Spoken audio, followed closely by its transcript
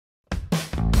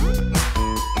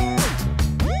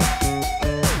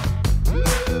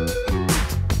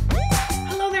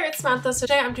Samantha. So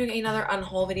today I'm doing another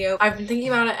unhaul video. I've been thinking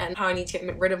about it and how I need to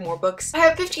get rid of more books. I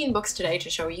have 15 books today to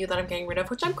show you that I'm getting rid of,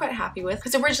 which I'm quite happy with,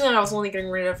 because originally I was only getting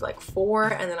rid of like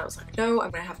 4, and then I was like, no,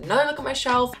 I'm gonna have another look at my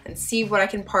shelf and see what I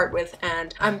can part with,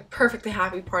 and I'm perfectly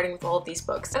happy parting with all of these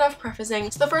books. Enough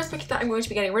prefacing. So the first book that I'm going to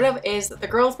be getting rid of is The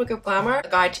Girl's Book of Glamour, A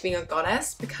Guide to Being a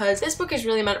Goddess, because this book is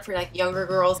really meant for like younger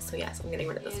girls, so yes, I'm getting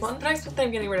rid of this one. The next book that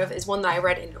I'm getting rid of is one that I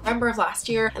read in November of last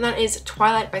year, and that is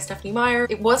Twilight by Stephanie Meyer.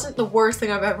 It wasn't the worst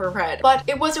thing I've ever read, but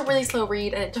it was a really slow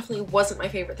read, and it definitely wasn't my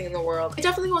favorite thing in the world. It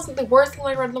definitely wasn't the worst thing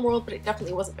I read in the world, but it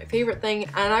definitely wasn't my favorite thing,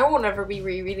 and I won't ever be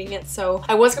rereading it, so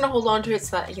I was gonna hold on to it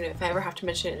so that, you know, if I ever have to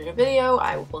mention it in a video,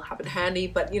 I will have it handy,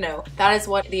 but you know, that is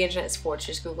what the internet is for, to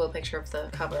just Google a picture of the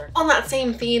cover. On that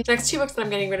same theme, the next 2 books that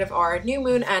I'm getting rid of are New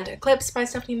Moon and Eclipse by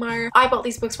Stephanie Meyer. I bought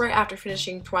these books right after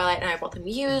finishing Twilight, and I bought them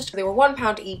used. They were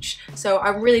 £1 each, so I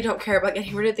really don't care about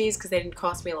getting rid of these because they didn't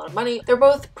cost me a lot of money. They're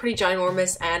both pretty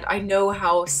ginormous, and I know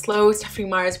how slow Stephanie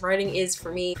Meyer's writing is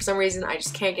for me. For some reason, I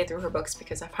just can't get through her books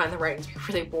because I find the writing to be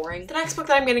really boring. The next book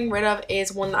that I'm getting rid of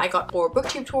is one that I got for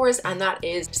BookTube tours, and that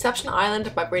is Deception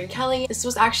Island by Bryn Kelly. This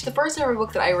was actually the first ever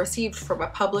book that I received from a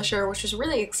publisher, which was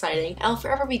really exciting, and I'll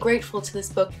forever be grateful to this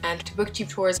book and to BookTube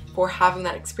tours for having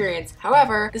that experience.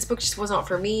 However, this book just was not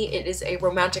for me. It is a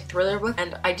romantic thriller book,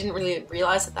 and I didn't really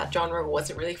realize that that genre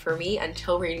wasn't really for me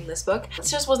until reading this book. It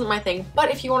just wasn't my thing, but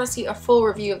if you want to see a full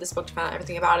review of this book to find out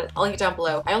everything about it, I'll link it down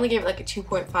below. I only gave it like a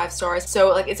 2.5 stars, so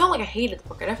like it's not like I hated the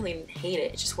book. I definitely didn't hate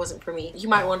it. It just wasn't for me. You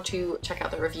might want to check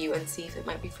out the review and see if it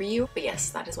might be for you, but yes,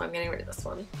 that is why I'm getting rid of this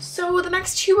one. So the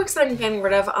next 2 books that I'm getting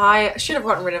rid of, I should have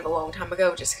gotten rid of a long time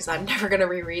ago just because I'm never gonna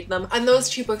reread them, and those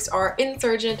 2 books are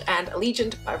Insurgent and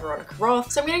Allegiant by Veronica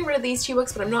Roth. So I'm getting rid of these 2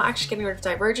 books, but I'm not actually getting rid of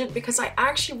Divergent because I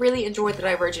actually really enjoyed the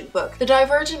Divergent book. The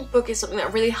Divergent book is something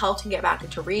that really helped me get back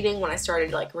into reading when I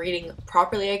started like reading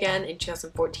properly again in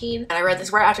 2014, and I read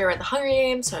this right after I read The Hunger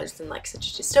Games, so I was in like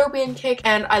such a dystopian kick,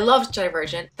 and I loved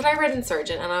Divergent. Then I read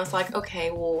Insurgent, and I was like,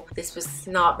 okay, well, this was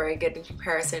not very good in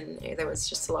comparison. There was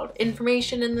just a lot of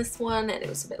information in this one, and it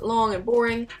was a bit long and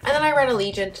boring. And then I read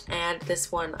Allegiant, and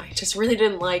this one I just really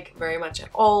didn't like very much at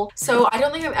all. So I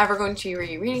don't think I'm ever going to be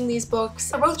rereading these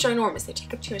books. They're both ginormous. They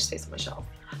take up too much space on my shelf.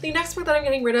 The next book that I'm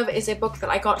getting rid of is a book that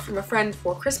I got from a friend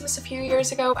for Christmas a few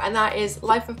years ago, and that is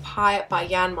Life of Pi by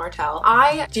Jan Martel.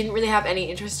 I didn't really have any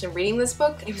interest in reading this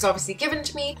book. It was obviously given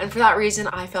to me, and for that reason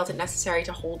I felt it necessary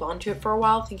to hold on to it for a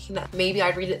while, thinking that maybe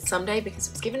I'd read it someday because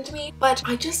it was given to me, but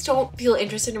I just don't feel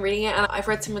interested in reading it, and I've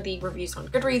read some of the reviews on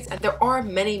Goodreads, and there are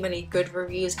many good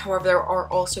reviews. However, there are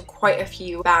also quite a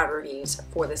few bad reviews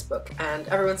for this book, and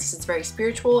everyone says it's very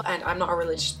spiritual, and I'm not a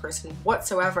religious person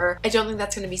whatsoever. I don't think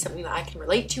that's going to be something that I can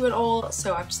relate to at all,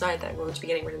 so I've decided that I'm going to be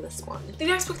getting rid of this one. The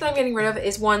next book that I'm getting rid of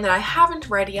is one that I haven't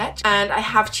read yet, and I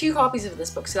have 2 copies of this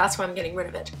book, so that's why I'm getting rid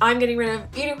of it. I'm getting rid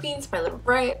of Beauty Queens by Libba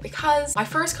Bray because my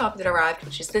first copy that arrived,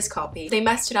 which is this copy, they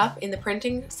messed it up in the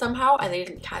printing somehow, and they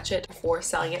didn't catch it before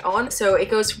selling it on, so it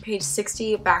goes from page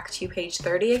 60 back to page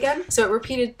 30 again. So it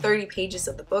repeated 30 pages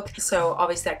of the book, so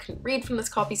obviously I couldn't read from this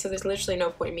copy, so there's literally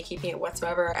no point in me keeping it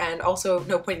whatsoever, and also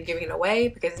no point in giving it away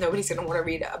because nobody's going to want to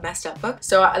read a messed up book,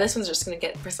 so this one's just going to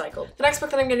get recycled. The next book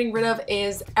that I'm getting rid of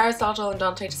is Aristotle and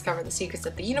Dante Discover the Secrets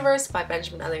of the Universe by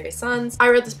Benjamin Ellery Sons. I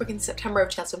read this book in September of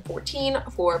 2014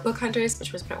 for Book Hunters,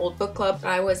 which was my old book club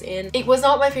that I was in. It was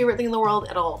not my favorite thing in the world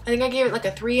at all. I think I gave it like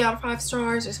a 3 out of 5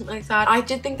 stars or something like that. I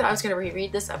did think that I was going to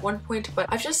reread this at one point, but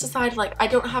I've just decided like I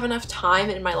don't have enough time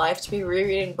in my life to be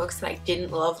rereading books that I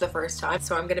didn't love the first time,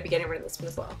 so I'm going to be getting rid of this one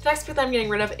as well. The next book that I'm getting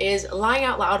rid of is Lying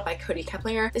Out Loud by Cody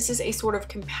Keplinger. This is a sort of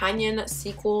companion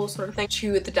sequel sort of thing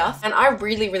to The Duff, and I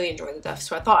really enjoyed The Duff,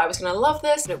 so I thought I was gonna love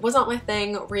this, but it was not my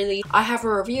thing really. I have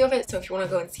a review of it, so if you want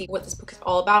to go and see what this book is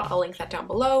all about, I'll link that down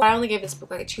below. I only gave this book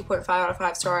like a 2.5 out of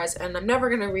 5 stars, and I'm never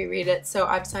gonna reread it, so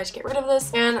I decided to get rid of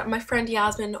this, and my friend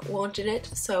Yasmin wanted it,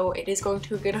 so it is going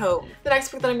to a good home. The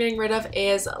next book that I'm getting rid of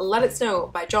is Let It Snow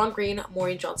by John Green,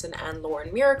 Maureen Johnson, and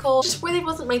Lauren Miracle. It just really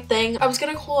wasn't my thing. I was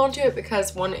gonna hold on to it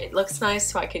because one, it looks nice,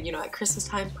 so I could, you know, at Christmas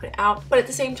time put it out, but at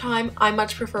the same time, I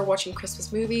much prefer watching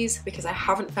Christmas movies because I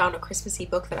haven't found a Christmassy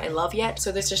book that I love yet,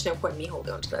 so there's just no point in me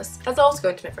holding on to this. That's also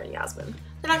going to my friend Yasmin.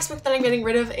 The next book that I'm getting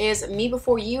rid of is Me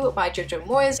Before You by Jojo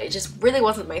Moyes. It just really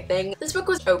wasn't my thing. This book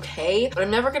was okay, but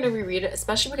I'm never going to reread it,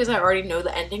 especially because I already know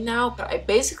the ending now, but I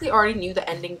basically already knew the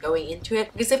ending going into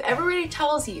it, because if everybody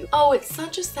tells you, oh, it's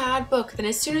such a sad book, then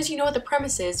as soon as you know what the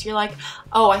premise is, you're like,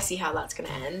 oh, I see how that's going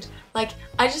to end. Like,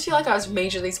 I just feel like I was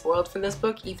majorly spoiled for this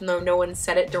book, even though no one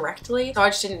said it directly, so I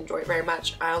just didn't enjoy it very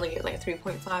much. I only gave it like a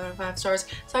 3.5 out of 5 stars,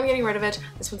 so I'm getting rid of it. of it.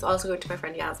 This one's also going to my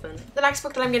friend Yasmin. The next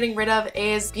book that I'm getting rid of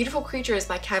is Beautiful Creatures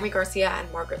by Cami Garcia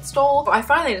and Margaret Stoll. I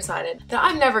finally decided that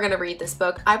I'm never going to read this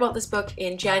book. I bought this book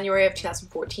in January of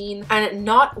 2014 and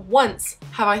not once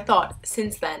have I thought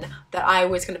since then that I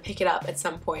was going to pick it up at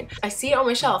some point. I see it on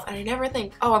my shelf and I never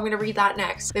think, oh, I'm going to read that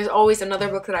next. There's always another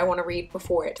book that I want to read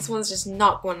before it. This one's just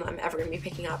not one that I'm ever going to be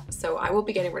picking up, so I will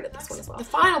be getting rid of this one as well. The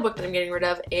final book that I'm getting rid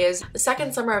of is The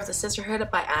Second Summer of the Sisterhood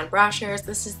by Anne Brashares.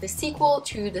 This is the sequel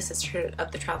to The Sisterhood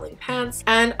of the Traveling Pants,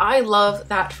 and I love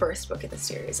that first book in the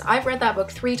series. I've read that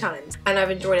book 3 times and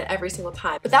I've enjoyed it every single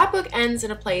time, but that book ends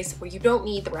in a place where you don't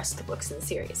need the rest of the books in the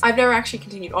series. I've never actually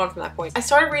continued on from that point. I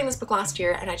started reading this book last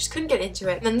year and I just couldn't get into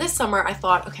it, and then this summer I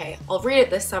thought, okay, I'll read it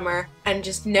this summer, and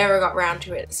just never got around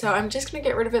to it. So I'm just gonna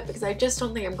get rid of it because I just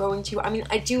don't think I'm going to. I mean,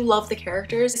 I do love the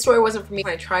characters. The story wasn't for me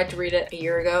when I tried to read it a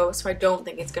year ago, so I don't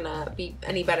think it's gonna be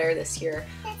any better this year.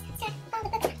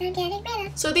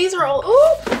 So these are all,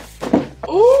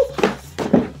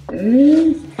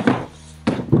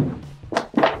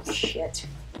 shit.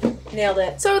 Nailed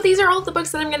it. So these are all the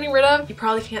books that I'm getting rid of. You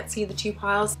probably can't see the 2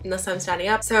 piles unless I'm standing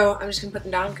up, so I'm just gonna put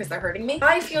them down because they're hurting me.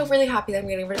 I feel really happy that I'm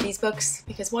getting rid of these books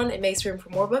because 1, it makes room for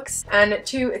more books, and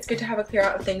 2, it's good to have a clear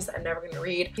out of things that I'm never gonna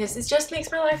read because it just makes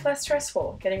my life less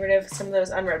stressful, getting rid of some of those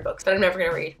unread books that I'm never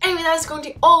gonna read. Anyway, that is going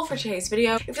to be all for today's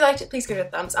video. If you liked it, please give it a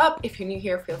thumbs up. If you're new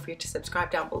here, feel free to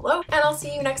subscribe down below, and I'll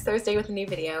see you next Thursday with a new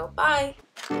video. Bye!